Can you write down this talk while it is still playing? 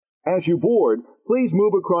As you board, please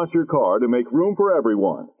move across your car to make room for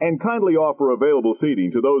everyone, and kindly offer available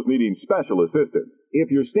seating to those needing special assistance.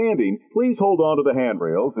 If you're standing, please hold on to the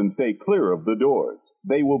handrails and stay clear of the doors.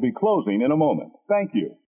 They will be closing in a moment. Thank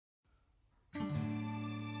you.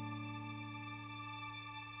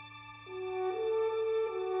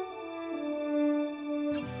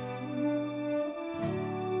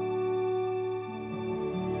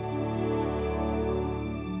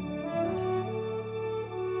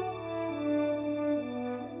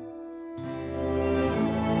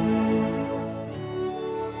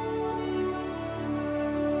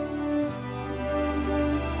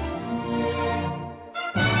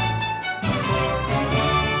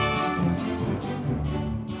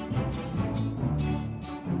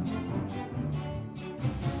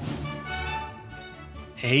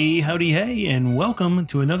 Hey, howdy, hey, and welcome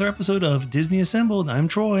to another episode of Disney Assembled. I'm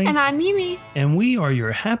Troy. And I'm Mimi. And we are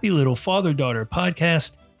your happy little father-daughter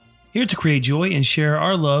podcast, here to create joy and share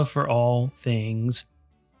our love for all things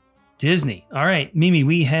Disney. All right, Mimi,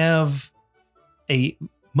 we have a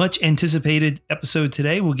much anticipated episode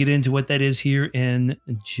today. We'll get into what that is here in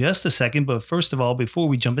just a second. But first of all, before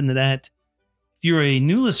we jump into that, if you're a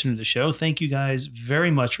new listener to the show, thank you guys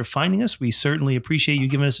very much for finding us. We certainly appreciate you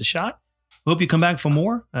giving us a shot. We hope you come back for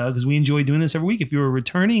more because we enjoy doing this every week. If you're a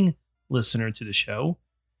returning listener to the show,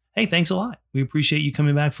 hey, thanks a lot. We appreciate you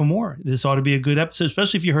coming back for more. This ought to be a good episode,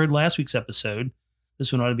 especially if you heard last week's episode.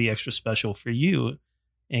 This one ought to be extra special for you.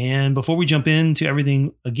 And before we jump into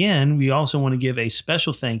everything again, we also want to give a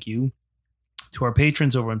special thank you to our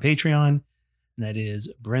patrons over on Patreon. And that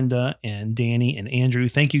is Brenda and Danny and Andrew.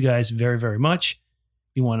 Thank you guys very, very much.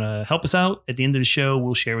 If you want to help us out at the end of the show,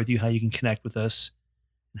 we'll share with you how you can connect with us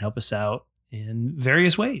and help us out in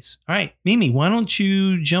various ways. All right, Mimi, why don't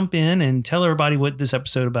you jump in and tell everybody what this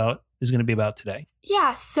episode is going to be about today?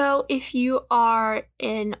 Yeah, so if you are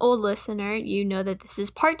an old listener, you know that this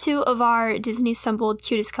is part 2 of our Disney Assembled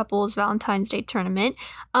Cutest Couples Valentine's Day tournament.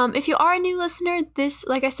 If you are a new listener, this,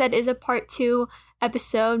 like I said, is a part 2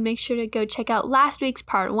 episode. Make sure to go check out last week's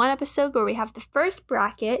part 1 episode where we have the first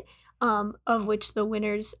bracket, of which the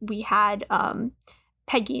winners we had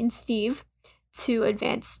Peggy and Steve to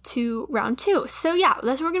advance to round 2. So yeah,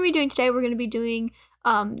 that's what we're going to be doing today. We're going to be doing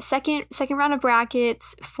second round of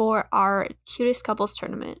brackets for our Cutest Couples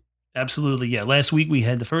tournament. Absolutely. Yeah. Last week we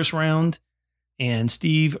had the first round and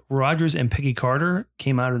Steve Rogers and Peggy Carter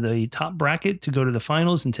came out of the top bracket to go to the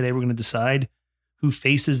finals. And today we're going to decide who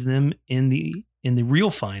faces them in the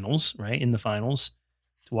real finals, right? In the finals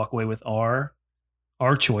to walk away with our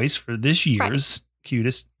choice for this year's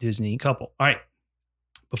Cutest Disney couple. All right.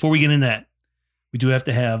 Before we get into that, we do have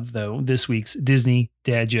to have, though, this week's Disney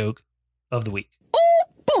dad joke of the week. Oh,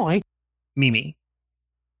 boy. Mimi.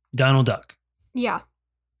 Donald Duck. Yeah.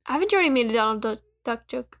 Haven't you already made a Donald Duck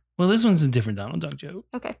joke? Well, this one's a different Donald Duck joke.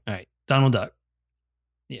 Okay. All right. Donald Duck.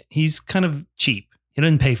 Yeah. He's kind of cheap. He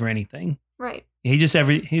doesn't pay for anything. Right. He just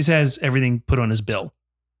has everything put on his bill.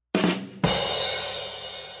 Oh,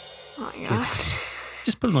 my gosh.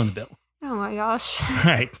 Just put it on the bill. Oh, my gosh.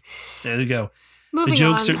 All right. There we go. Moving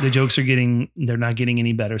the jokes they're not getting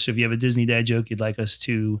any better. So if you have a Disney dad joke you'd like us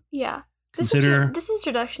to consider. This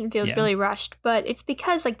introduction feels really rushed, but it's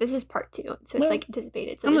because this is part 2. So it's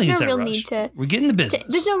anticipated. So there's no real need to. We're getting the business.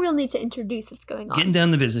 There's no real need to introduce what's going on. Getting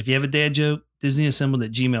down the business. If you have a dad joke,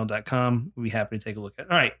 DisneyAssembled@gmail.com. We'll be happy to take a look at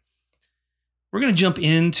it. All right. We're going to jump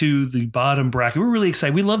into the bottom bracket. We're really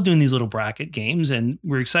excited. We love doing these little bracket games, and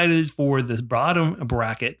we're excited for the bottom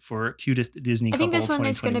bracket for Cutest Disney Couple 2021. I think this one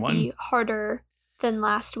is going to be harder than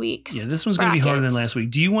last week's. Yeah, this one's going to be harder than last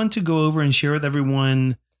week. Do you want to go over and share with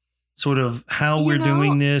everyone sort of how we're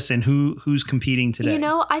doing this and who's competing today?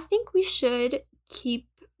 I think we should keep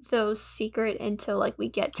those secret until we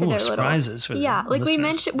get to their surprises for them. We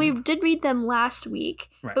mentioned, we did read them last week,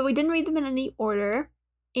 but we didn't read them in any order.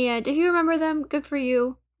 And if you remember them, good for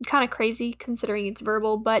you. Kind of crazy considering it's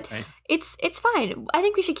verbal, but it's fine. I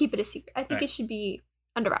think we should keep it a secret. I think it should be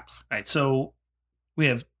under wraps. All right, so we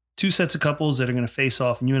have 2 sets of couples that are going to face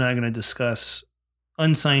off, and you and I are going to discuss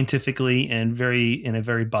unscientifically and in a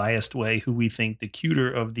very biased way who we think the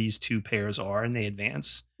cuter of these 2 pairs are, and they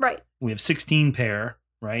advance. Right. We have 16 pair,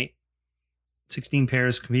 right? 16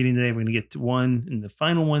 pairs competing today. We're going to get to one, and the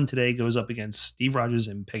final one today goes up against Steve Rogers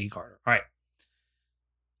and Peggy Carter. All right.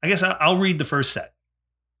 I guess I'll read the first set.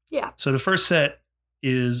 Yeah. So the first set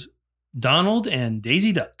is Donald and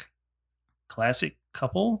Daisy Duck, classic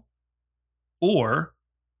couple, or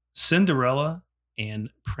Cinderella and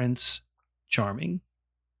Prince Charming.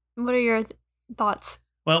 What are your thoughts?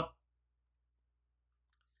 Well,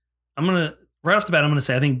 right off the bat, I'm going to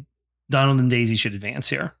say I think Donald and Daisy should advance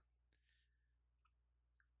here.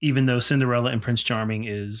 even though Cinderella and Prince Charming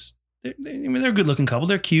they're a good looking couple.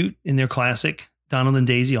 They're cute and they're classic. Donald and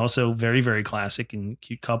Daisy also very, very classic and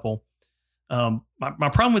cute couple. My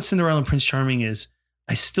problem with Cinderella and Prince Charming is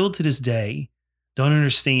I still to this day don't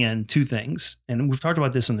understand two things. And we've talked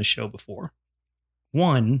about this on the show before.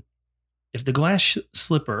 One, if the glass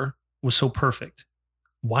slipper was so perfect,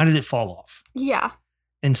 why did it fall off? Yeah.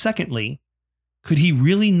 And secondly, could he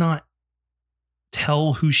really not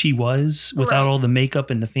tell who she was without all the makeup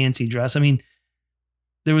and the fancy dress? I mean,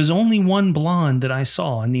 there was only one blonde that I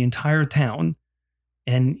saw in the entire town,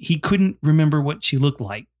 and he couldn't remember what she looked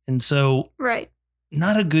like. And so,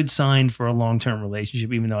 not a good sign for a long-term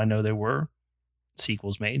relationship, even though I know there were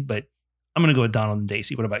sequels made. But I'm going to go with Donald and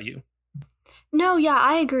Daisy. What about you? No, yeah,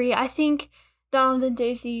 I agree. I think Donald and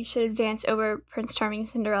Daisy should advance over Prince Charming and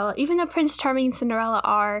Cinderella, even though Prince Charming and Cinderella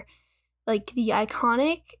are like the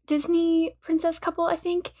iconic Disney princess couple, I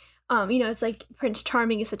think. It's like Prince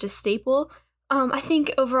Charming is such a staple. I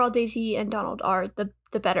think overall Daisy and Donald are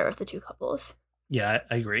the better of the two couples. Yeah,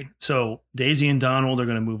 I agree. So Daisy and Donald are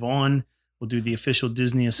going to move on. We'll do the official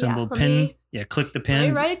Disney assembled pin. Click the pin. Let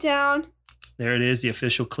me write it down. There it is, the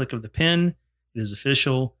official click of the pin. It is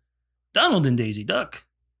official. Donald and Daisy Duck.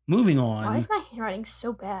 Moving on. Why is my handwriting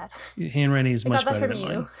so bad? Your handwriting is much better than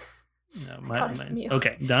mine. No,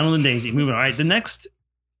 okay, Donald and Daisy. Moving on. All right, the next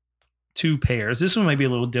two pairs. This one might be a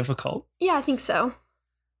little difficult. Yeah, I think so.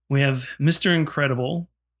 We have Mr. Incredible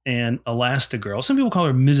and Elastigirl. Some people call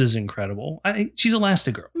her Mrs. Incredible. I think she's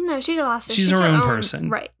Elastigirl. No, she's Elastigirl. She's her own person.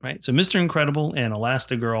 Right. So Mr. Incredible and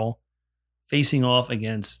Elastigirl facing off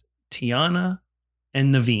against Tiana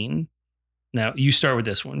and Naveen. Now, you start with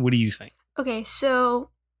this one. What do you think? Okay, so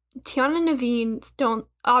Tiana and Naveen don't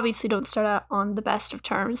start out on the best of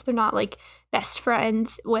terms. They're not like best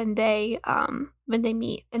friends when they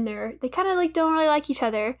meet, and they kind of like don't really like each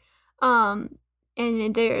other.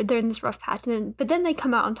 And they're in this rough patch, but then they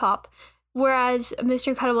come out on top. Whereas Mr.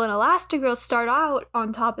 Incredible and Elastigirl start out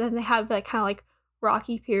on top, and then they have that kind of like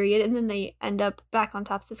rocky period, and then they end up back on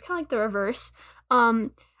top. So it's kind of like the reverse.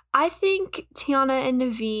 I think Tiana and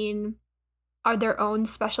Naveen are their own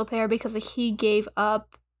special pair because like he gave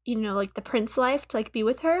up, like the prince life to like be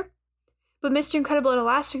with her. But Mr. Incredible and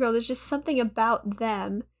Elastigirl, there's just something about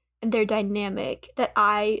them and their dynamic that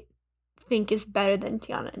I think is better than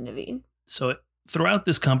Tiana and Naveen. So throughout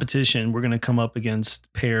this competition, we're going to come up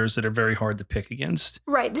against pairs that are very hard to pick against.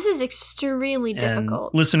 Right. This is extremely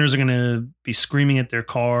difficult. Listeners are going to be screaming at their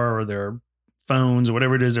car or their phones or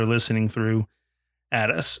whatever it is they're listening through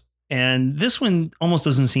at us. And this one almost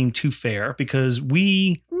doesn't seem too fair because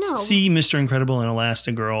we see Mr. Incredible and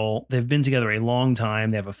Elastigirl. They've been together a long time.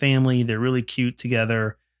 They have a family. They're really cute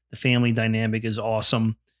together. The family dynamic is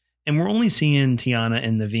awesome. And we're only seeing Tiana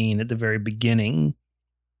and Naveen at the very beginning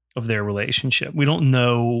of their relationship. We don't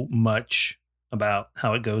know much about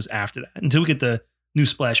how it goes after that until we get the new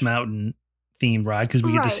Splash Mountain themed ride because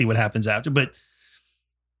we get to see what happens after. But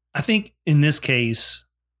I think in this case,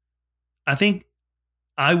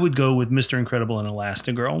 I would go with Mr. Incredible and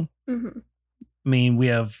Elastigirl. Mm-hmm. I mean, we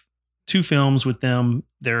have two films with them.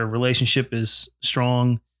 Their relationship is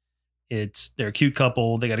strong. They're a cute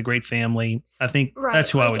couple. They got a great family. I think that's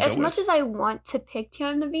who I would go with. As much as I want to pick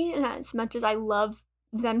Tiana and Naveen, and as much as I love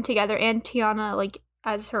them together and Tiana like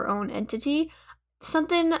as her own entity,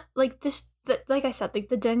 something like this, like I said, like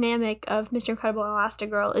the dynamic of Mr. Incredible and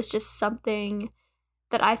Elastigirl is just something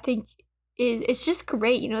that I think it's just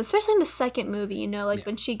great, especially in the second movie,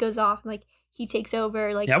 when she goes off and like he takes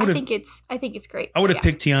over, like I think it's great. I would have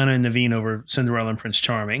picked Tiana and Naveen over Cinderella and Prince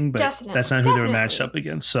Charming, but that's not who they were matched up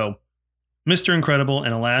against. So Mr. Incredible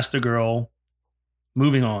and Elastigirl,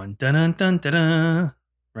 moving on. Dun dun dun dun dun.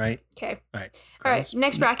 Right? Okay. All right.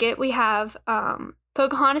 Next bracket we have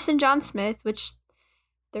Pocahontas and John Smith, which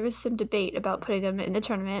there was some debate about putting them in the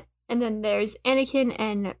tournament, and then there's Anakin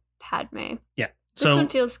and Padme. Yeah. This one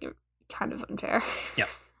feels kind of unfair. Yeah.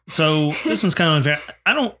 So this one's kind of unfair.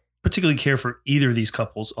 I don't particularly care for either of these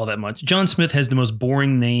couples all that much. John Smith has the most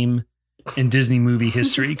boring name in Disney movie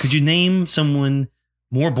history. Could you name someone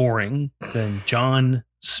more boring than John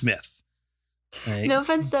Smith? Right? No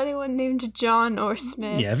offense to anyone named John or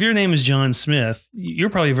Smith. Yeah, if your name is John Smith, you're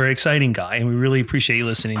probably a very exciting guy, and we really appreciate you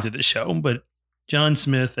listening to the show. But John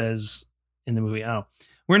Smith as in the movie,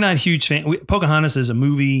 we're not huge fans. Pocahontas is a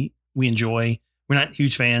movie we enjoy. We're not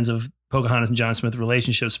huge fans of Pocahontas and John Smith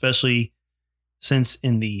relationship, especially since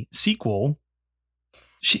in the sequel,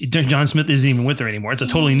 John Smith isn't even with her anymore. It's a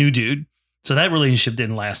totally new dude. So that relationship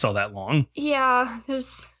didn't last all that long. Yeah.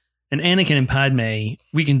 And Anakin and Padme,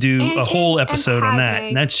 we can do a whole episode on that.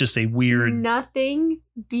 And that's just a weird. Nothing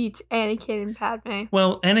beats Anakin and Padme.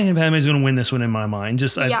 Well, Anakin and Padme is going to win this one in my mind. It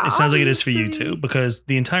sounds like it is for you too, because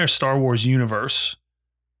the entire Star Wars universe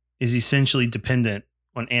is essentially dependent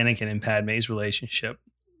on Anakin and Padme's relationship,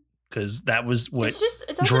 because that was what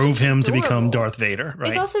drove him to become Darth Vader. Right?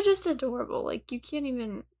 It's also just adorable. Like, you can't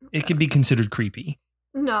even. It could be considered creepy.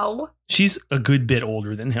 No. She's a good bit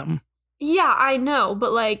older than him. Yeah, I know,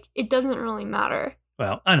 but like, it doesn't really matter.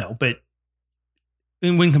 Well, I know, but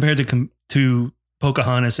when compared to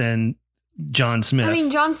Pocahontas and John Smith. I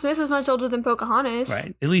mean, John Smith was much older than Pocahontas.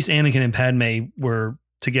 Right. At least Anakin and Padme were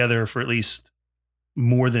together for at least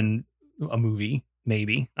more than a movie,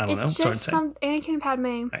 maybe. I don't know. It's just Anakin and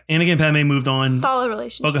Padme. Right. Anakin and Padme moved on. Solid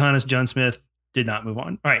relationship. Pocahontas, John Smith did not move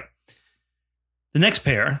on. All right. The next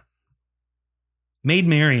pair, Maid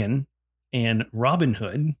Marian and Robin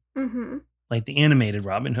Hood. Mm-hmm. Like the animated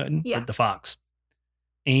Robin Hood, yeah. Like the fox,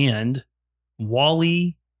 and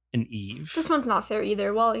Wally and Eve. This one's not fair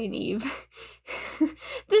either. Wally and Eve.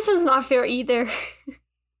 This one's not fair either.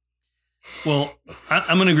 Well,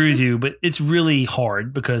 I'm going to agree with you, but it's really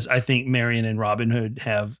hard because I think Marian and Robin Hood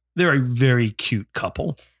they're a very cute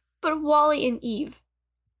couple. But Wally and Eve.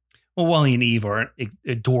 Well, Wally and Eve are an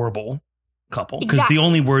adorable couple because the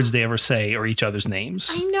only words they ever say are each other's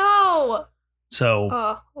names. I know.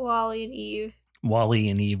 So, Wally and Eve. Wally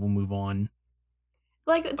and Eve will move on.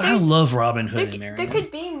 Like, I love Robin Hood and Marian. There could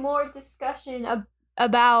be more discussion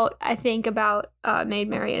about Maid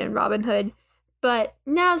Marian and Robin Hood, but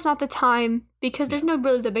now's not the time because there's no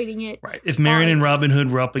really debating it. Right. If Marian and Robin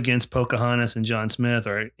Hood were up against Pocahontas and John Smith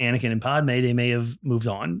or Anakin and Padme, they may have moved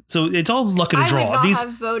on. So it's all luck of the draw. I would not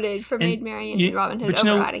have voted for Maid Marian and Robin Hood over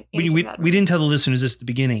Anakin and Padme. We didn't tell the listeners this at the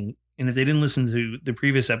beginning. And if they didn't listen to the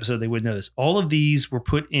previous episode, they would know this. All of these were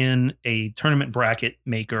put in a tournament bracket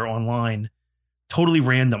maker online, totally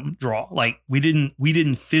random draw. Like we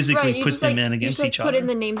didn't physically put them in against each other. Put in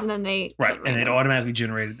the names and then they and it automatically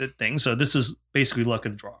generated the thing. So this is basically luck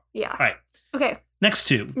of the draw. Yeah. All right. Okay. Next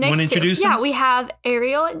two. Want to introduce them? Yeah, we have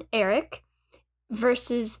Ariel and Eric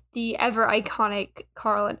versus the ever iconic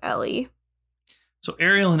Carl and Ellie. So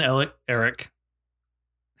Ariel and Eric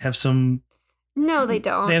have some. No, they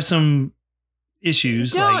don't. They have some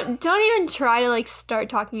issues. Don't even try to start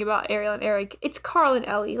talking about Ariel and Eric. It's Carl and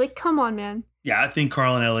Ellie. Like, come on, man. Yeah, I think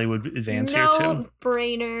Carl and Ellie would advance here too. No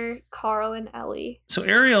brainer, Carl and Ellie. So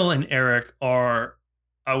Ariel and Eric are,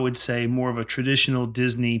 I would say, more of a traditional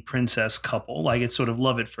Disney princess couple. Like it's sort of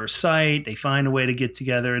love at first sight. They find a way to get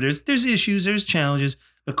together. There's issues, there's challenges.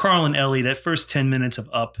 But Carl and Ellie, that first 10 minutes of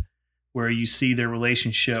Up, where you see their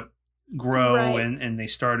relationship grow and they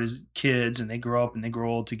start as kids and they grow up and they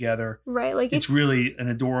grow old together. Right. Like it's really an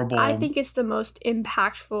adorable. I think it's the most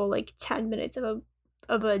impactful 10 minutes of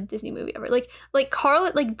a Disney movie ever. Like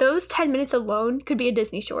Carl, those 10 minutes alone could be a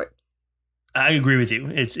Disney short. I agree with you.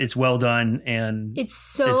 It's well done and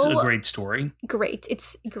it's a great story. Great.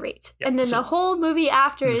 It's great. Yeah, and then the whole movie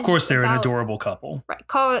after is, of course, they're an adorable couple. Right.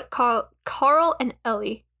 Carl and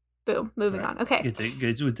Ellie. Boom. Moving on. Okay. With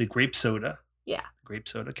the grape soda. Yeah. Grape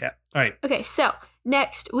soda cap. All right. Okay. So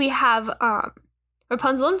next we have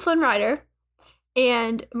Rapunzel and Flynn Rider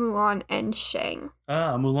and Mulan and Shang.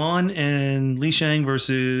 Mulan and Li Shang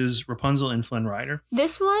versus Rapunzel and Flynn Rider.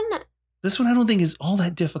 This one I don't think is all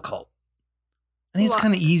that difficult. I think it's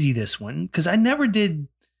kind of easy, this one, because I never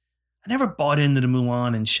bought into the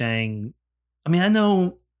Mulan and Shang. I mean, I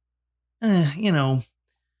know,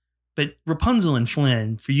 but Rapunzel and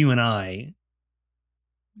Flynn, for you and I,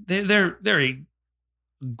 they're a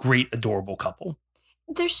great, adorable couple.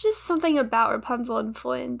 There's just something about Rapunzel and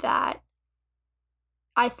Flynn that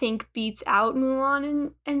I think beats out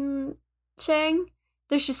Mulan and Shang.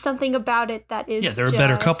 There's just something about it that is they're a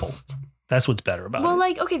better couple. That's what's better about it.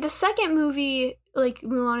 Well, the second movie,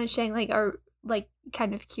 Mulan and Shang, are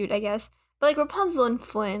kind of cute, I guess. But Rapunzel and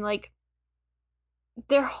Flynn,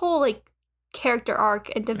 their whole character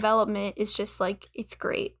arc and development is just it's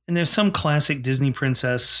great. And there's some classic Disney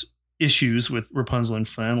princess issues with Rapunzel and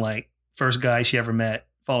Flynn, first guy she ever met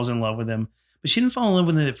falls in love with him, but she didn't fall in love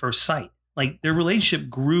with him at first sight. Their relationship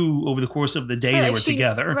grew over the course of the day they were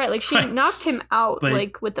together. Right, she knocked him out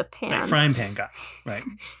with a pan. Right, frying pan guy. Right.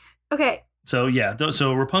 Okay. So yeah,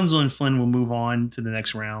 so Rapunzel and Flynn will move on to the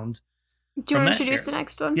next round. Do you want to introduce the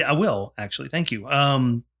next one? Yeah, I will actually. Thank you.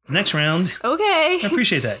 Next round. Okay. I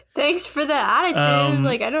appreciate that. Thanks for the attitude.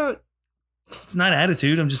 I don't. It's not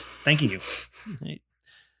attitude. I'm just thanking you.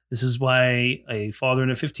 This is why a father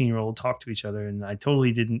and a 15-year-old talk to each other, and I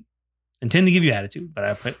totally didn't intend to give you attitude, but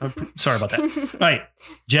I'm sorry about that. All right,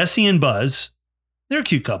 Jessie and Buzz. they're a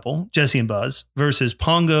cute couple, Jesse and Buzz, versus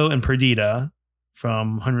Pongo and Perdita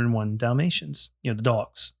from 101 Dalmatians, the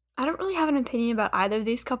dogs. I don't really have an opinion about either of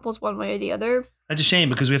these couples one way or the other. That's a shame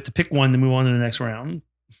because we have to pick one to move on to the next round.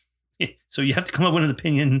 So you have to come up with an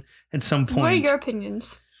opinion at some point. What are your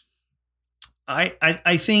opinions?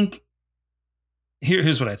 I think,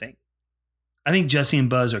 here's what I think. I think Jesse and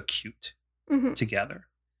Buzz are cute together.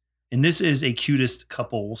 And this is a cutest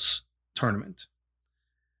couples tournament.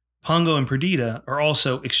 Pongo and Perdita are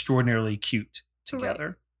also extraordinarily cute together.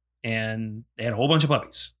 Right. And they had a whole bunch of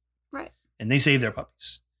puppies. Right. And they saved their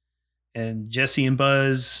puppies. And Jesse and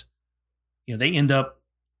Buzz, they end up,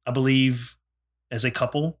 I believe, as a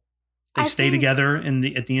couple. They stay together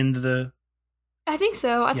at the end of the... I think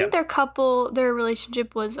so. I think their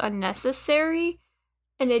relationship was unnecessary.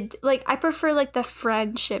 And I prefer the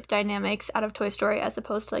friendship dynamics out of Toy Story as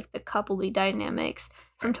opposed to the couple-y dynamics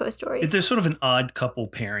from Toy Story. There's sort of an odd couple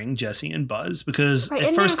pairing, Jesse and Buzz, because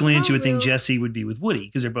at first glance you would think Jesse would be with Woody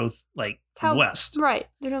because they're both from the West. Right.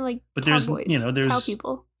 They're not but cowboys, there's cow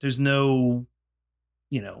people. There's no,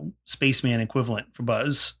 spaceman equivalent for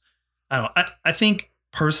Buzz. I don't know. I think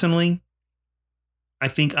personally,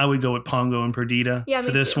 I would go with Pongo and Perdita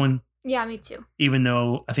for this one. Yeah, me too. Even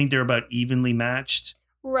though I think they're about evenly matched.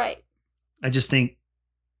 Right. I just think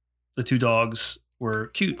the two dogs were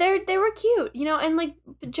cute. They were cute, and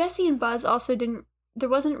Jesse and Buzz also there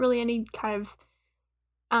wasn't really any kind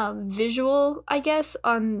of visual, I guess,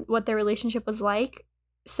 on what their relationship was like.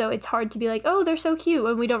 So it's hard to be oh, they're so cute,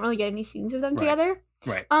 and we don't really get any scenes of them together.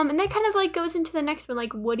 Right. And that kind of goes into the next one,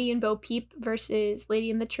 Woody and Bo Peep versus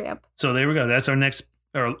Lady and the Tramp. So there we go. That's our next.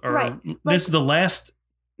 Right. This is the last.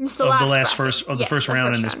 It's the first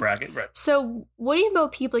round in this bracket, right? So Woody and Bo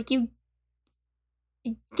Peep, you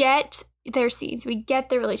get their scenes, we get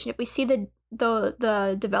their relationship, we see the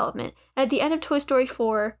development. And at the end of Toy Story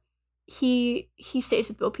 4, he stays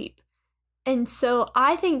with Bo Peep, and so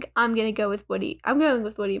I think I'm gonna go with Woody. I'm going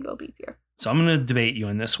with Woody and Bo Peep here. So I'm gonna debate you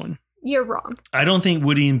on this one. You're wrong. I don't think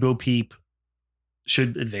Woody and Bo Peep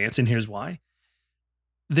should advance, and here's why.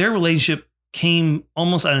 Their relationship came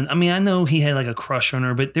almost out of, I know he had a crush on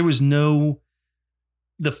her, but there was the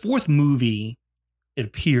fourth movie, it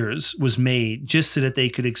appears, was made just so that they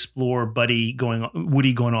could explore Woody going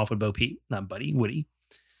off with Bo Peep, not Buddy, Woody.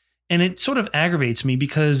 And it sort of aggravates me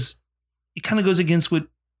because it kind of goes against what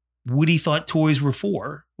Woody thought toys were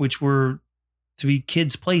for, which were to be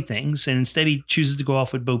kids' playthings. And instead he chooses to go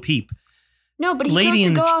off with Bo Peep. No, but he chose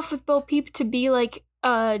to go off with Bo Peep to be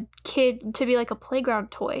a kid, to be a playground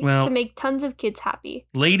toy, to make tons of kids happy.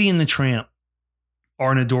 Lady and the Tramp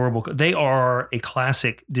are an adorable. They are a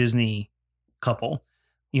classic Disney couple,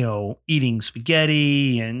 eating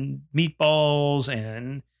spaghetti and meatballs.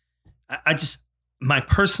 And I just, my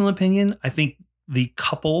personal opinion, I think the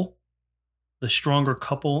stronger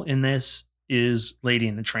couple in this is Lady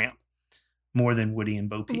and the Tramp more than Woody and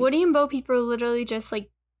Bo Peep. Woody and Bo Peep are literally just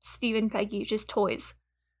Steve and Peggy, just toys.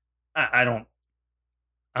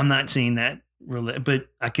 I'm not seeing that really, but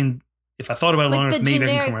I can, if I thought about it long enough, maybe I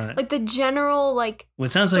can come around it. The general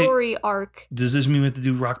story arc. Does this mean we have to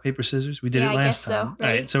do rock, paper, scissors? We did it last time. I guess so. Right? All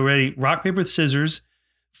right, so ready? Rock, paper, scissors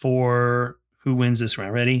for who wins this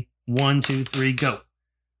round. Ready? 1, 2, 3, go. All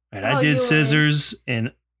right, I did scissors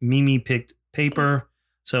and Mimi picked paper.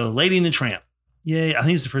 So Lady and the Tramp. Yay. I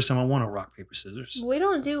think it's the first time I won a rock, paper, scissors. We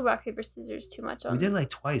don't do rock, paper, scissors too much on. We did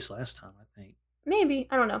twice last time, I think. Maybe.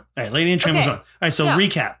 I don't know. All right, Lady and the Tramp was on. All right, so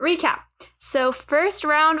recap. So first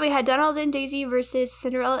round, we had Donald and Daisy versus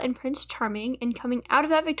Cinderella and Prince Charming. And coming out of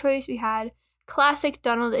that victorious, we had classic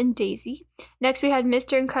Donald and Daisy. Next, we had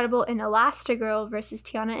Mr. Incredible and Elastigirl versus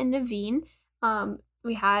Tiana and Naveen.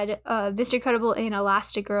 We had Mr. Incredible and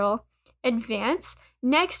Elastigirl advance.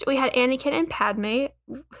 Next, we had Anakin and Padme,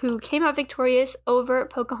 who came out victorious over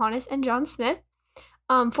Pocahontas and John Smith.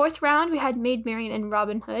 Fourth round, we had Maid Marian and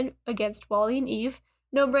Robin Hood against Wally and Eve.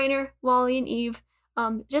 No brainer, Wally and Eve.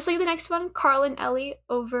 Just like the next one, Carl and Ellie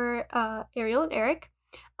over Ariel and Eric.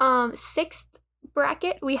 Sixth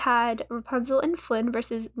bracket, we had Rapunzel and Flynn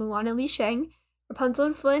versus Mulan and Li Shang. Rapunzel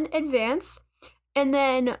and Flynn advance. And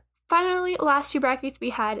then finally, last two brackets, we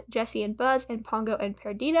had Jesse and Buzz and Pongo and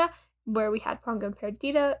Perdita, where we had Pongo and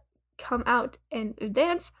Perdita come out and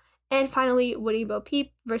advance. And finally, Woody and Bo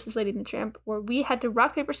Peep versus Lady and the Tramp, where we had to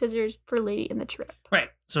rock, paper, scissors for Lady and the Tramp. Right.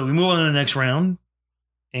 So we move on to the next round,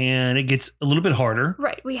 and it gets a little bit harder.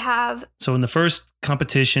 Right. We have... So in the first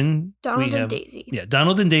competition... Donald and Daisy. Yeah,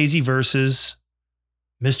 Donald and Daisy versus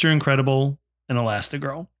Mr. Incredible and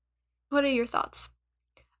Elastigirl. What are your thoughts?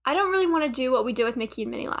 I don't really want to do what we did with Mickey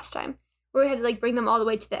and Minnie last time, where we had to bring them all the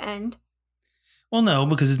way to the end. Well, no,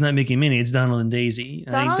 because it's not Mickey and Minnie. It's Donald and Daisy.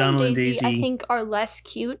 I think Donald and Daisy, I think, are less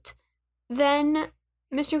cute than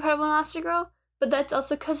Mr. Incredible and Elastigirl. But that's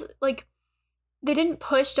also because, like, they didn't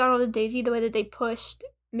push Donald and Daisy the way that they pushed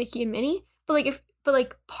Mickey and Minnie.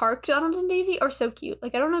 But Park Donald and Daisy are so cute.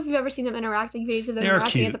 Like, I don't know if you've ever seen them interacting, videos of them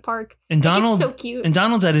interacting at the park. And Donald, it's so cute. And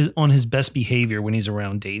Donald's on his best behavior when he's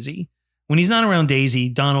around Daisy. When he's not around Daisy,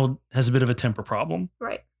 Donald has a bit of a temper problem.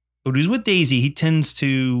 Right. But when he's with Daisy, he tends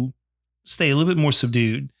to stay a little bit more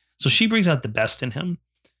subdued. So she brings out the best in him.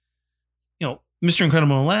 You know, Mr.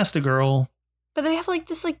 Incredible and Elastigirl. But they have like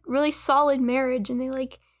this like really solid marriage, and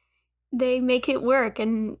they make it work,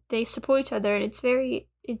 and they support each other, and it's very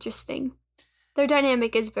interesting. Their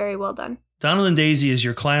dynamic is very well done. Donald and Daisy is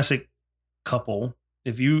your classic couple.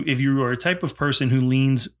 If you are a type of person who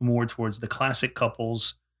leans more towards the classic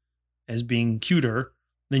couples as being cuter,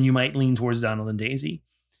 then you might lean towards Donald and Daisy.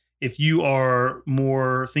 If you are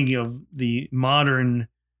more thinking of the modern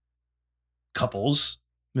couples,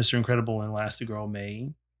 Mr. Incredible and Elastigirl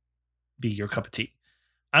may be your cup of tea.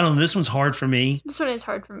 I don't know. This one's hard for me. This one is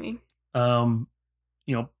hard for me. You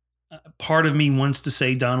know, part of me wants to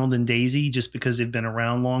say Donald and Daisy just because they've been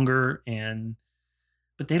around longer,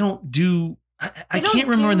 but they don't do. I can't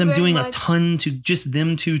remember them doing a ton to just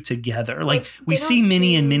them two together. Like we see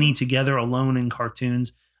Minnie and Minnie together alone in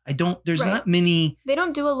cartoons. There's not many. They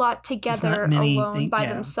don't do a lot together alone by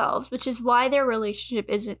themselves, which is why their relationship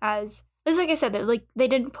isn't as. It's like I said, they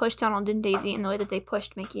didn't push Donald and Daisy in the way that they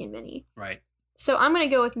pushed Mickey and Minnie. Right. So I'm gonna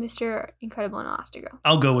go with Mr. Incredible and Elastigirl.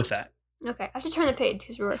 I'll go with that. Okay, I have to turn the page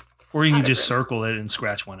because we're. Or you can just circle it and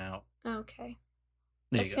scratch one out. Okay.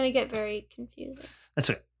 That's gonna get very confusing. That's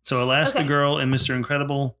it. So Elastigirl and Mr.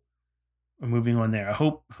 Incredible. We're moving on there. I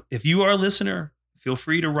hope if you are a listener, feel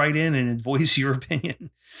free to write in and voice your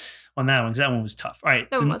opinion on that one, because that one was tough. All right.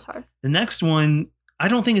 That one was hard. The next one, I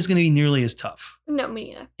don't think it's going to be nearly as tough. No,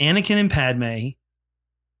 me neither. Anakin and Padme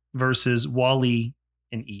versus Wally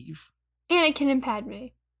and Eve. Anakin and Padme.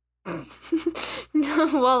 No,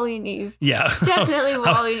 Wally and Eve. Yeah. Definitely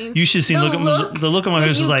Wally and Eve. You should see the look on my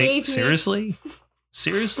face was like, seriously?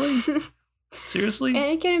 Seriously? Seriously?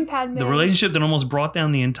 Anakin and Padme. The relationship that almost brought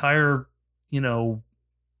down the entire,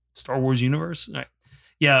 Star Wars universe. Right.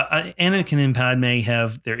 Yeah, Anakin and Padme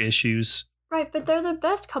have their issues. Right, but they're the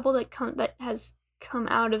best couple that has come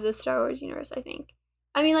out of the Star Wars universe, I think.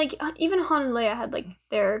 I mean, like, even Han and Leia had, like,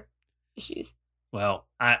 their issues. Well,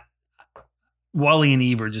 Wally and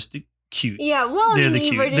Eve are just cute. Yeah, Wally and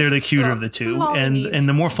Eve are just... They're the cuter of the two, and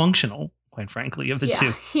the more functional, quite frankly, of the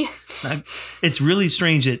two. Yeah. It's really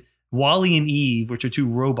strange that Wally and Eve, which are two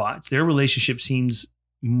robots, their relationship seems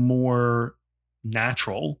more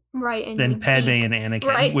natural than Padme and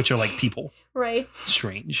Anakin, which are like people. Right.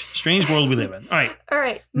 Strange world we live in. All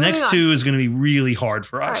right. Next two is going to be really hard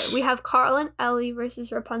for us. All right, we have Carl and Ellie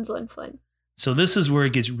versus Rapunzel and Flynn. So this is where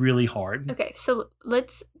it gets really hard. Okay, so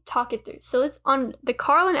let's talk it through. So on the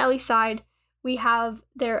Carl and Ellie side, we have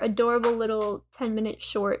their adorable little 10-minute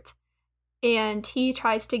short, and he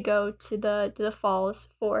tries to go to the falls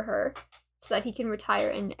for her so that he can retire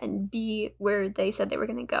and be where they said they were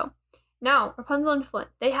going to go. Now, Rapunzel and Flynn,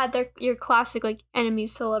 they had your classic like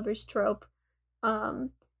enemies to lovers trope.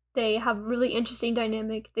 They have a really interesting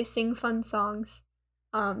dynamic. They sing fun songs.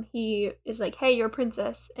 He is like, "Hey, you're a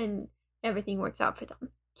princess," and everything works out for them.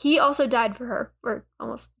 He also died for her, or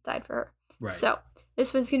almost died for her. Right. So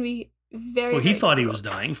this one's gonna be very. Well, he thought difficult. he was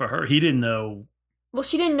dying for her. He didn't know. Well,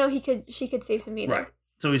 she didn't know she could save him either. Right.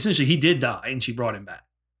 So essentially, he did die, and she brought him back.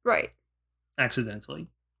 Right. Accidentally.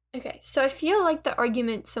 Okay, so I feel like the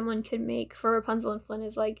argument someone could make for Rapunzel and Flynn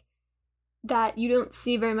is like that you don't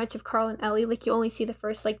see very much of Carl and Ellie. Like you only see the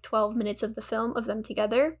first like 12 minutes of the film of them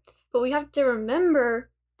together. But we have to remember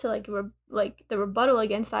to the rebuttal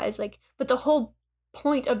against that is like, but the whole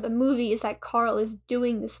point of the movie is that Carl is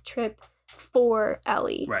doing this trip for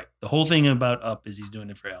Ellie. Right. The whole thing about Up is he's doing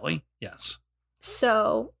it for Ellie. Yes.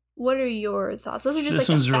 So what are your thoughts? Those are just this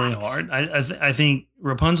one's really hard. I think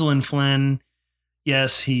Rapunzel and Flynn.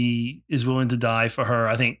 Yes, he is willing to die for her.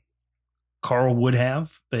 I think Carl would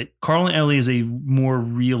have, but Carl and Ellie is a more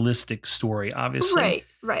realistic story, obviously.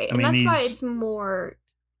 Right. I mean, that's why it's more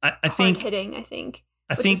hard-hitting, I think.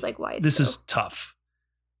 I think is like why this is tough.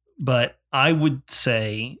 But I would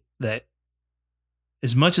say that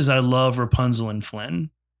as much as I love Rapunzel and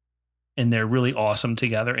Flynn, and they're really awesome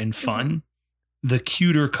together and fun, the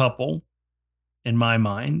cuter couple, in my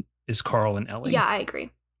mind, is Carl and Ellie. Yeah, I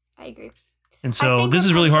agree. And so this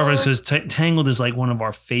is really hard for us because Tangled is like one of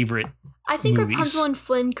our favorite I think movies. Rapunzel and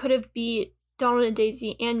Flynn could have beat Donald and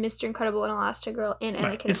Daisy and Mr. Incredible and Elastigirl and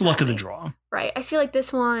Anakin. It's luck of the draw. Right. I feel like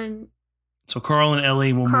this one... So Carl and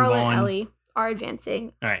Ellie will move on. Carl and Ellie. are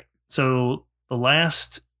advancing. All right. So the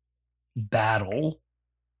last battle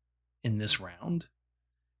in this round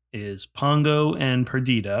is Pongo and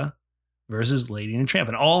Perdita versus Lady and the Tramp.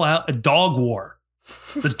 An all-out a dog war.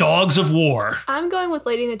 The dogs of war. I'm going with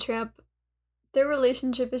Lady and the Tramp. Their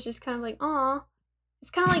relationship is just kind of like, aw.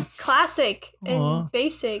 It's kind of like classic and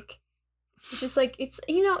basic. It's just like, it's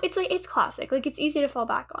classic. Like, it's easy to fall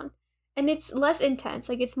back on. And it's less intense.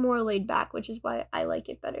 Like, it's more laid back, which is why I like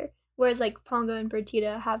it better. Whereas, like, Pongo and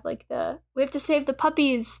Perdita have, like, we have to save the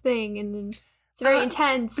puppies thing, and then it's very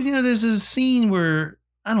intense. There's a scene where,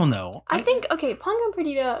 I don't know. I think, Pongo and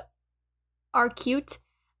Perdita are cute,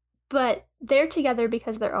 but they're together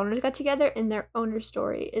because their owners got together, and their owner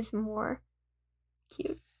story is more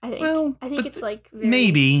cute, I think. Well, I think it's, like, very...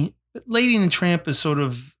 Maybe. Lady and the Tramp is sort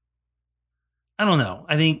of, I don't know.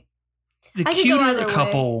 I think the cuter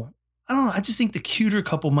couple, I don't know. I just think the cuter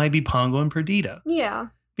couple might be Pongo and Perdita. Yeah.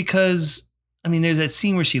 Because, there's that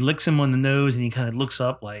scene where she licks him on the nose and he kind of looks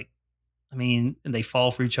up like, and they fall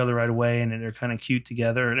for each other right away and they're kind of cute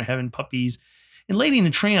together and they're having puppies. And Lady and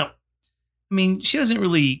the Tramp, she doesn't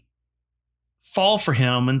really fall for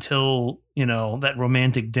him until, that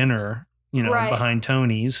romantic dinner, right. behind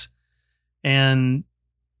Tony's. And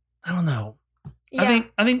I don't know. Yeah.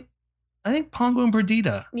 I think Pongo and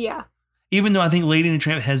Perdita. Yeah. Even though I think Lady and the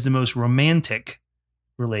Tramp has the most romantic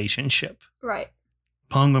relationship. Right.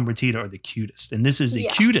 Pongo and Perdita are the cutest. And this is the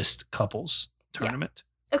cutest couples tournament.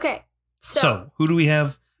 Yeah. Okay. So who do we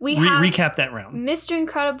have? We have recap that round. Mr.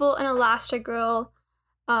 Incredible and Elastigirl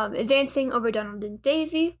advancing over Donald and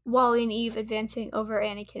Daisy. Wally and Eve advancing over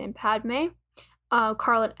Anakin and Padme.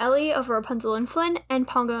 Carl and Ellie over Rapunzel and Flynn. And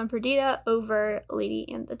Pongo and Perdita over Lady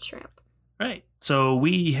and the Tramp. Right. So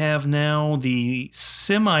we have now the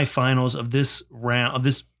semifinals of this round, of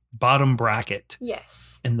this bottom bracket.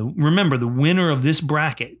 Yes. And remember, the winner of this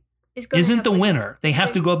bracket isn't the winner. They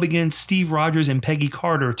have to go up against Steve Rogers and Peggy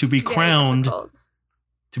Carter to be crowned.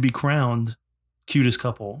 To be crowned cutest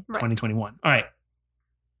couple 2021. All right.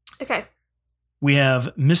 Okay. We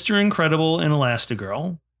have Mr. Incredible and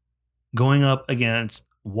Elastigirl going up against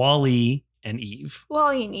Wally and Eve.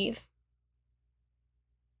 Wally and Eve.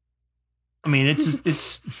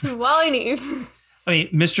 It's Wally and Eve.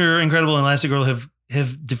 Mr. Incredible and Elastigirl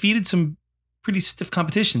have defeated some pretty stiff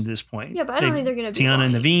competition at this point. Yeah, but I don't think they're going to beat Tiana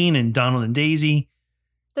and Naveen and Donald and Daisy.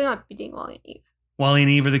 They're not beating Wally and Eve. Wally and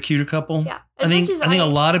Eve are the cuter couple. Yeah. I think a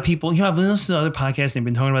lot of people, I've listened to other podcasts and they've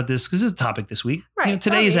been talking about this because it's a topic this week. Right.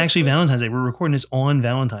 Today is actually Valentine's Day. We're recording this on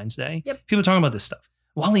Valentine's Day. Yep. People are talking about this stuff.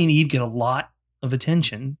 Wally and Eve get a lot of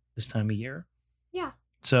attention this time of year. Yeah.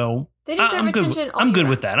 So they deserve attention. I'm good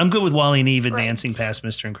with that. I'm good with Wally and Eve advancing past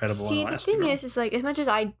Mr. Incredible. See, the thing is like, as much as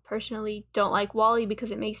I personally don't like Wally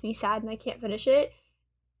because it makes me sad and I can't finish it,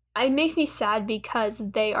 it makes me sad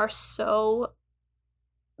because they are so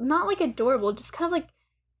not like adorable, just kind of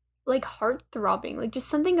like heart throbbing. Like just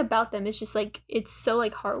something about them is just like, it's so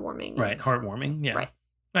like heartwarming. Right. Heartwarming. Yeah.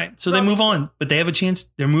 Right. So they move on, but they have a chance.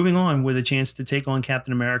 They're moving on with a chance to take on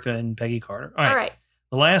Captain America and Peggy Carter. All right.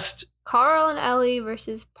 The last. Carl and Ellie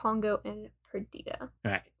versus Pongo and Perdita. All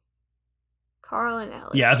right. Carl and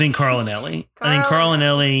Ellie. Yeah, I think Carl and Ellie. I think Carl and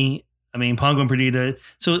Ellie. Pongo and Perdita.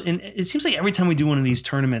 So it seems like every time we do one of these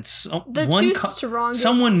tournaments,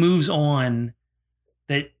 someone moves on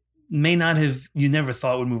that may not have, you never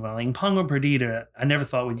thought would move on. Like Pongo and Perdita, I never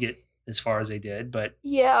thought would get as far as they did, but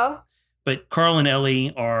Carl and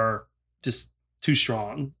Ellie are just too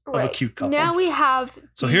strong of a cute couple. Now we have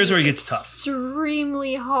here's where it gets tough.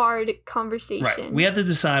 Extremely hard conversation. Right. We have to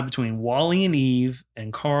decide between Wally and Eve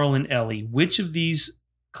and Carl and Ellie. Which of these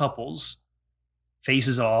couples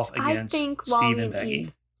faces off against Steve and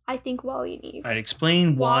Peggy? I think Wally and Eve. All right,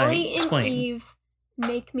 explain why. Wally and Eve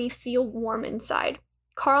make me feel warm inside.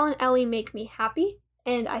 Carl and Ellie make me happy,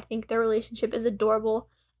 and I think their relationship is adorable,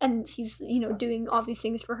 and he's, doing all these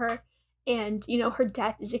things for her. And, her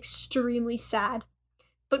death is extremely sad.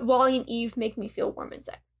 But Wally and Eve make me feel warm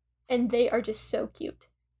inside. And they are just so cute.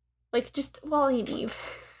 Like, just Wally and Eve.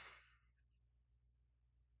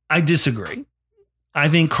 I disagree. I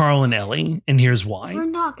think Carl and Ellie, and here's why. We're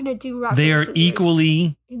not going to do rock, they are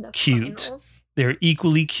equally cute. Finals. They're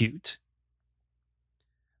equally cute.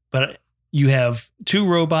 But you have two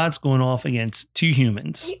robots going off against two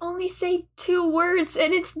humans. They only say 2 words,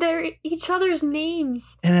 and it's each other's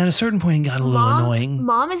names. And at a certain point, it got a little annoying.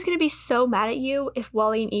 Mom is going to be so mad at you if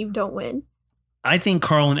Wally and Eve don't win. I think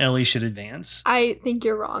Carl and Ellie should advance. I think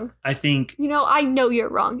you're wrong. I think... I know you're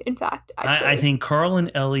wrong, in fact. Actually. I think Carl and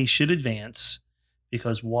Ellie should advance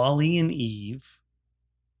because Wally and Eve,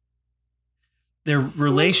 their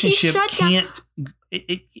relationship can't...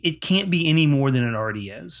 it can't be any more than it already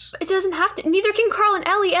is. It doesn't have to. Neither can Carl and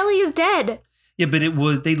Ellie. Ellie is dead. Yeah, but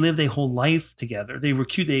they lived a whole life together. They were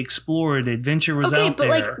cute. They explored. Adventure was out there. Okay, but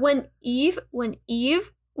like when Eve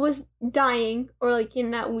was dying, or like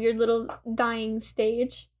in that weird little dying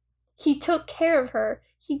stage, he took care of her.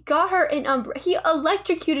 He got her an umbrella. He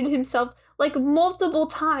electrocuted himself like multiple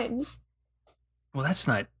times. Well, that's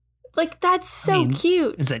not. Like, that's so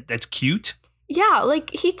cute. That's cute? Yeah, like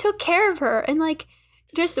he took care of her, and like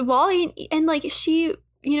just Wally and like she,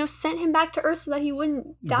 sent him back to Earth so that he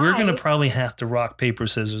wouldn't die. We're gonna probably have to rock, paper,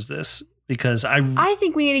 scissors this, because I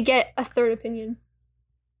think we need to get a third opinion.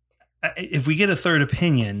 If we get a third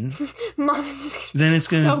opinion, Mom's then it's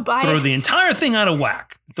gonna so throw the entire thing out of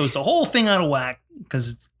whack. Throws the whole thing out of whack because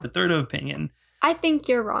it's the third opinion. I think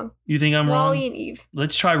you're wrong. You think I'm wrong? Wally and Eve.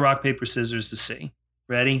 Let's try rock, paper, scissors to see.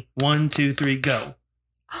 Ready? 1, 2, 3, go.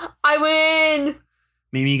 I win.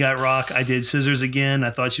 Mimi got rock. I did scissors again. I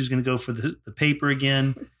thought she was going to go for the paper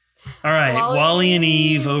again. All right. Wally and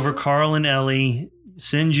Eve over Carl and Ellie.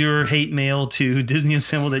 Send your hate mail to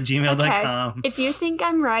disneyassembled@gmail.com. Okay. If you think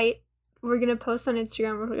I'm right, we're going to post on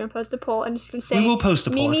Instagram. We're going to post a poll. I'm just going to say we will post a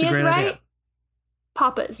poll. Mimi it's a great is right. idea.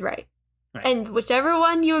 Papa is right. Right. And whichever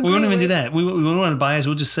one you agree we won't even with, do that. We won't want to bias.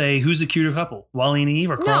 We'll just say who's the cuter couple, Wally and Eve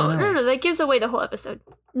or Carl and Ellie? No. That gives away the whole episode.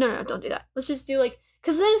 No, don't do that. Let's just do like,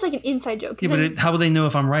 because then it's like an inside joke. Yeah, but how will they know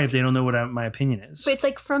if I'm right if they don't know what my opinion is? But it's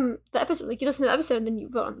like from the episode. Like you listen to the episode and then you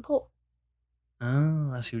vote on the poll.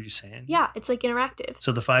 Oh, I see what you're saying. Yeah, it's like interactive.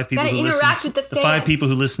 So the 5 people who listen, the 5 people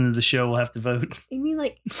who listen to the show will have to vote. You mean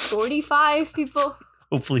like 45 people?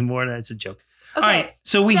 Hopefully more. That's a joke. Okay, all right,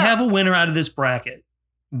 so we have a winner out of this bracket.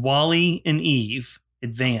 Wally and Eve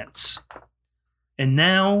advance. And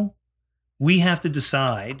now we have to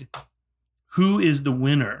decide who is the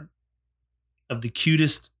winner of the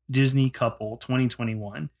cutest Disney couple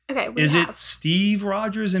 2021. Okay, is it Steve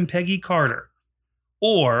Rogers and Peggy Carter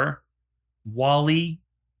or Wally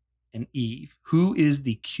and Eve? Who is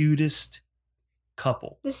the cutest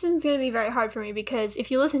couple? This is going to be very hard for me because if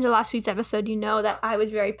you listen to last week's episode, you know that I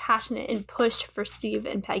was very passionate and pushed for Steve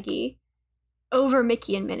and Peggy over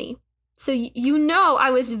Mickey and Minnie. So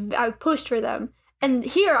I pushed for them. And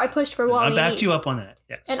here I pushed for Wally and Eve. I backed you up on that.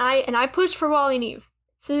 Yes. And I pushed for Wally and Eve.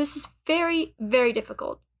 So this is very, very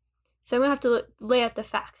difficult. So I'm going to have to lay out the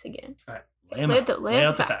facts again. All right. Lay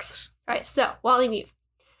out the facts. All right. So Wally and Eve.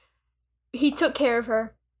 He took care of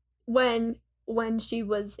her when she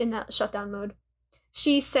was in that shutdown mode.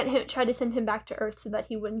 She tried to send him back to Earth so that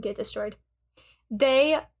he wouldn't get destroyed.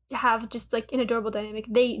 They have just like an adorable dynamic.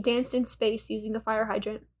 They danced in space using a fire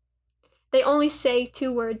hydrant. They only say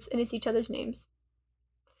 2 words and it's each other's names.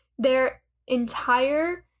 Their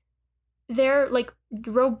like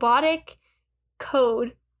robotic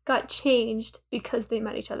code got changed because they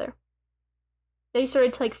met each other. They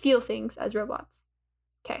started to like feel things as robots.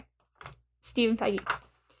 Okay. Steve and Peggy.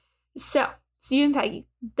 So, Steve and Peggy,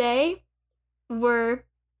 they were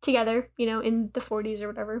together, in the 40s or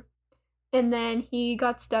whatever. And then he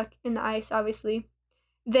got stuck in the ice, obviously.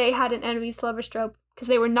 They had an enemies to lovers trope because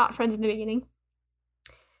they were not friends in the beginning.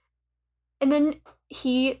 And then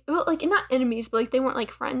not enemies, but like they weren't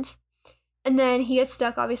like friends. And then he gets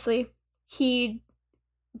stuck, obviously. He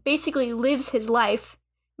basically lives his life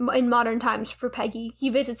in modern times for Peggy. He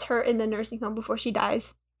visits her in the nursing home before she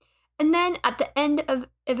dies. And then at the end of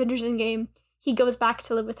Avengers Endgame, he goes back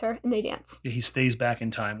to live with her and they dance. Yeah, he stays back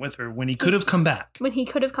in time with her when he could have come back. He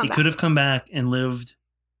could have come back and lived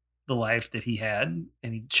the life that he had,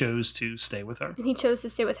 and he chose to stay with her.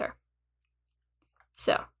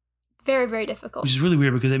 So, very, very difficult. Which is really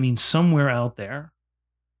weird because that means somewhere out there,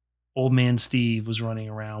 old man Steve was running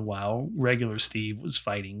around while regular Steve was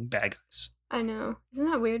fighting bad guys. I know. Isn't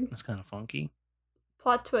that weird? That's kind of funky.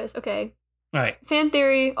 Plot twist. Okay. All right. Fan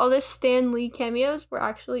theory, all this Stan Lee cameos were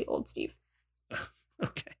actually old Steve.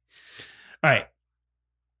 Okay. All right.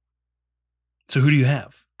 So who do you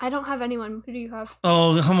have? I don't have anyone. Who do you have?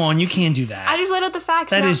 Oh, come on. You can't do that. I just laid out the facts.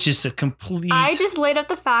 That is just a complete... I just laid out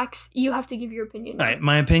the facts. You have to give your opinion. All right.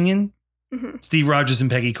 My opinion? Mm-hmm. Steve Rogers and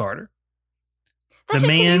Peggy Carter. That's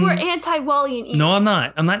just because you were anti-Wally and Eve. No, I'm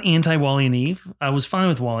not. I'm not anti-Wally and Eve. I was fine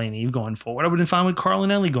with Wally and Eve going forward. I would have been fine with Carl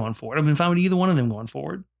and Ellie going forward. I would have been fine with either one of them going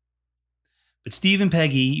forward. But Steve and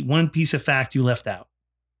Peggy, one piece of fact you left out.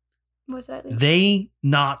 What's that? They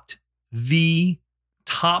knocked the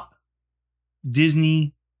top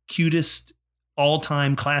Disney cutest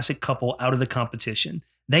all-time classic couple out of the competition.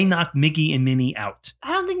 They knocked Mickey and Minnie out.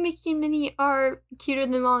 I don't think Mickey and Minnie are cuter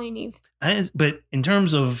than Wally and Eve. But in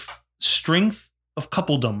terms of strength of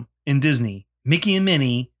coupledom in Disney, Mickey and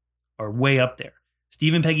Minnie are way up there.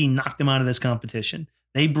 Steve and Peggy knocked them out of this competition.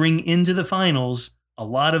 They bring into the finals A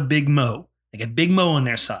lot of big Mo. They got big Mo on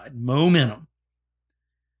their side. Momentum.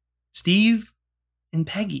 Steve and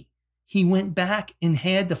Peggy. He went back and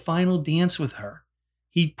had the final dance with her.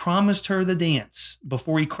 He promised her the dance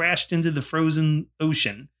before he crashed into the frozen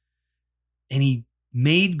ocean. And he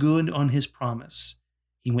made good on his promise.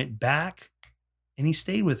 He went back and he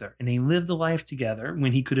stayed with her. And they lived a life together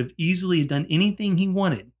when he could have easily done anything he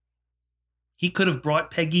wanted. He could have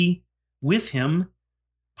brought Peggy with him,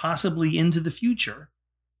 possibly into the future.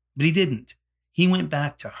 But he didn't. He went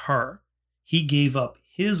back to her. He gave up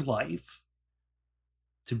his life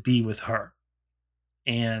to be with her.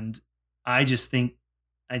 And I think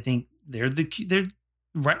they're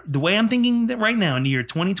right. The way I'm thinking that right now in the year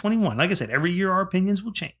 2021, like I said, every year our opinions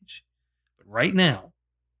will change. But right now,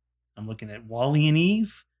 I'm looking at Wally and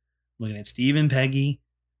Eve. I'm looking at Steve and Peggy.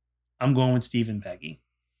 I'm going with Steve and Peggy.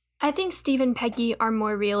 I think Steve and Peggy are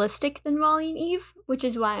more realistic than Wally and Eve, which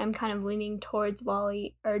is why I'm kind of leaning towards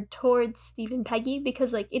Steve and Peggy,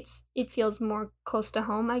 because like it feels more close to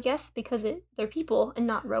home, I guess, because they're people and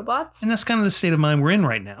not robots. And that's kind of the state of mind we're in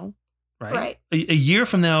right now, right? Right. A year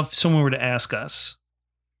from now, if someone were to ask us,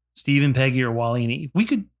 Steve and Peggy or Wally and Eve, we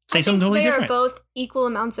could say something totally different. They are both equal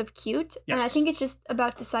amounts of cute, yes. And I think it's just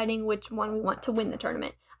about deciding which one we want to win the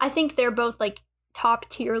tournament. I think they're both like top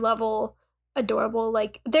tier level. Adorable.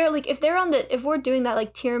 Like they're like if we're doing that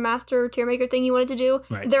like tier master, tier maker thing you wanted to do,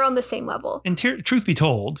 right. They're on the same level. And truth be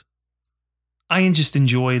told, I just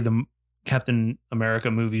enjoy the Captain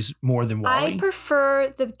America movies more than Wally. I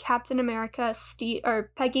prefer the Captain America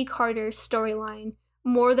Peggy Carter storyline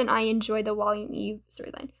more than I enjoy the Wally and Eve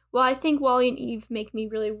storyline. While I think Wally and Eve make me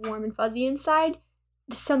really warm and fuzzy inside,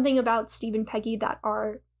 there's something about Steve and Peggy that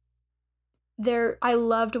are I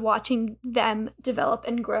loved watching them develop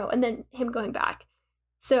and grow, and then him going back.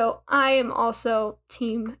 So I am also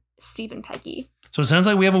team Steve and Peggy. So it sounds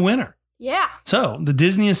like we have a winner. Yeah. So the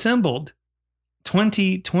Disney Assembled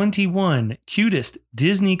 2021 Cutest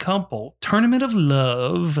Disney Couple Tournament of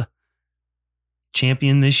Love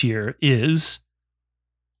champion this year is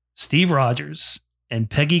Steve Rogers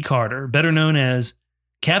and Peggy Carter, better known as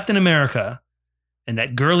Captain America, and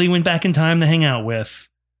that girl he went back in time to hang out with.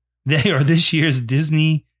 They are this year's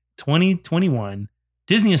Disney 2021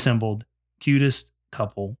 Disney Assembled Cutest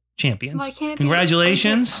Couple Champions.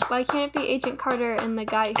 Congratulations. Why can't it be Agent Carter and the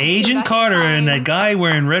guy? Agent Carter and that guy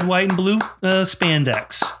wearing red, white, and blue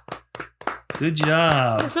spandex. Good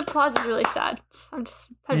job. This applause is really sad. I'm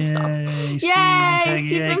just stop. Yay,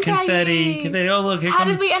 Steve and confetti. Peggy. Oh, look. How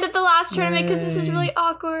did we end up the last tournament? Because this is really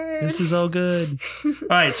awkward. This is all good. All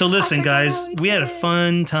right, so listen, guys. We had a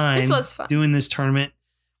fun time. This was fun. Doing this tournament.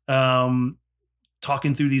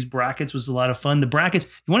 Talking through these brackets was a lot of fun. The brackets,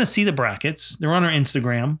 if you want to see the brackets, they're on our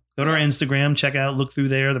Instagram. Go to our Instagram, check out, look through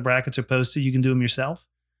there. The brackets are posted. You can do them yourself.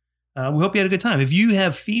 We hope you had a good time. If you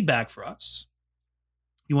have feedback for us,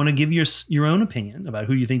 you want to give your own opinion about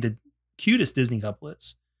who you think the cutest Disney couple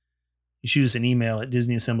is, you shoot us an email at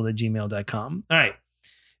disneyassembled@gmail.com. All right,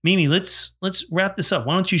 Mimi, let's wrap this up.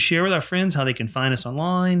 Why don't you share with our friends how they can find us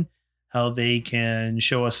online, how they can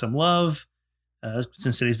show us some love.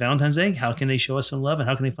 Since today's Valentine's Day, how can they show us some love and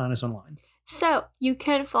how can they find us online? So you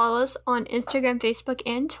can follow us on Instagram, Facebook,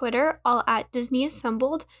 and Twitter, all at Disney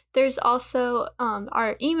Assembled. There's also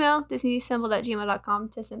our email, disneyassembled@gmail.com,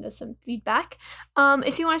 to send us some feedback.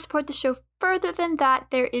 If you want to support the show further than that,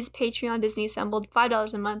 there is Patreon Disney Assembled,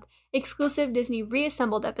 $5 a month, exclusive Disney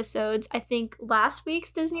Reassembled episodes. I think last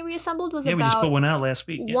week's Disney Reassembled was about we just put one out last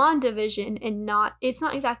week. WandaVision, and it's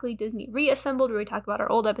not exactly Disney Reassembled where we talk about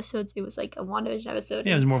our old episodes. It was like a WandaVision episode.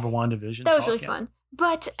 Yeah, it was more of a WandaVision. That was really fun.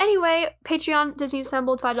 But anyway, Patreon, Disney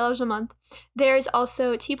Assembled, $5 a month. There's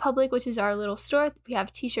also TeePublic, which is our little store. We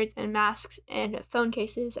have t-shirts and masks and phone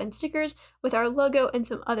cases and stickers with our logo and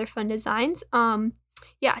some other fun designs.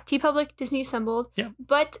 TeePublic, Disney Assembled. Yeah.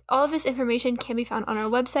 But all of this information can be found on our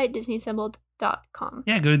website, disneyassembled.com.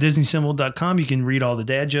 Yeah, go to disneyassembled.com. You can read all the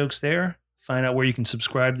dad jokes there. Find out where you can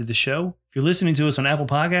subscribe to the show. If you're listening to us on Apple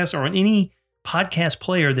Podcasts or on any podcast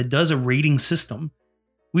player that does a rating system,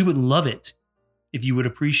 we would love it. We would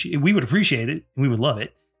appreciate it, and we would love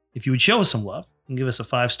it if you would show us some love and give us a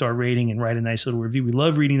 5-star rating and write a nice little review. We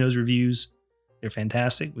love reading those reviews. They're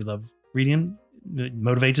fantastic. We love reading them. It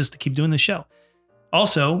motivates us to keep doing the show.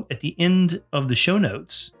 Also, at the end of the show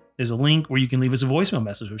notes, there's a link where you can leave us a voicemail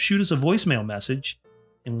message or shoot us a voicemail message,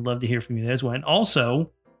 and we'd love to hear from you there as well. And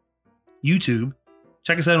also, YouTube.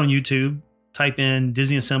 Check us out on YouTube. Type in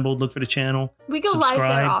Disney Assembled. Look for the channel. We go subscribe.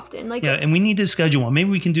 live there often. And we need to schedule one. Maybe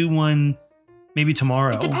we can do one. Maybe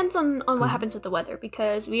tomorrow. It depends on what happens with the weather,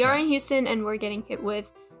 because we are in Houston and we're getting hit with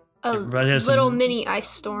a Everybody has little some- mini ice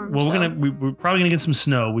storm. Well, so. we're probably gonna get some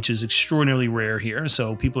snow, which is extraordinarily rare here.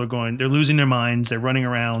 So people are they're losing their minds. They're running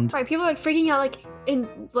around. Right, people are like freaking out,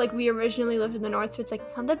 like we originally lived in the north, so it's like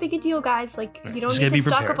it's not that big a deal, guys. Like Right, you don't just need gotta to be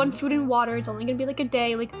stock up prepared. on food and water. It's only gonna be like a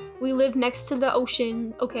day. Like we live next to the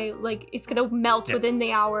ocean. Okay, like it's gonna melt Yeah. within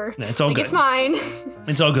the hour. Yeah, it's all like good. it's fine.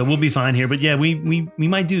 It's all good. We'll be fine here. But yeah, we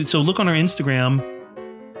might do. So look on our Instagram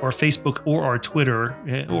or Facebook or our Twitter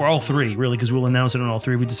or all three, really, because we'll announce it on all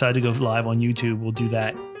three. If we decide to go live on YouTube, we'll do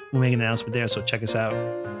that. We'll make an announcement there. So check us out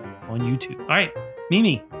on YouTube. All right,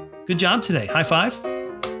 Mimi, good job today. High five.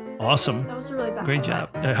 Awesome. That was a really bad. Great high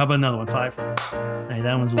job. five. How about another one? 5. All right,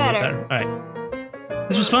 that one's a little Better. bit better. All right.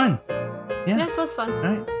 This was fun. Yeah. This was fun. All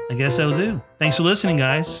right. I guess that'll do. Thanks for listening,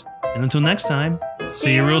 guys. And until next time,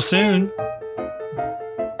 see you real soon.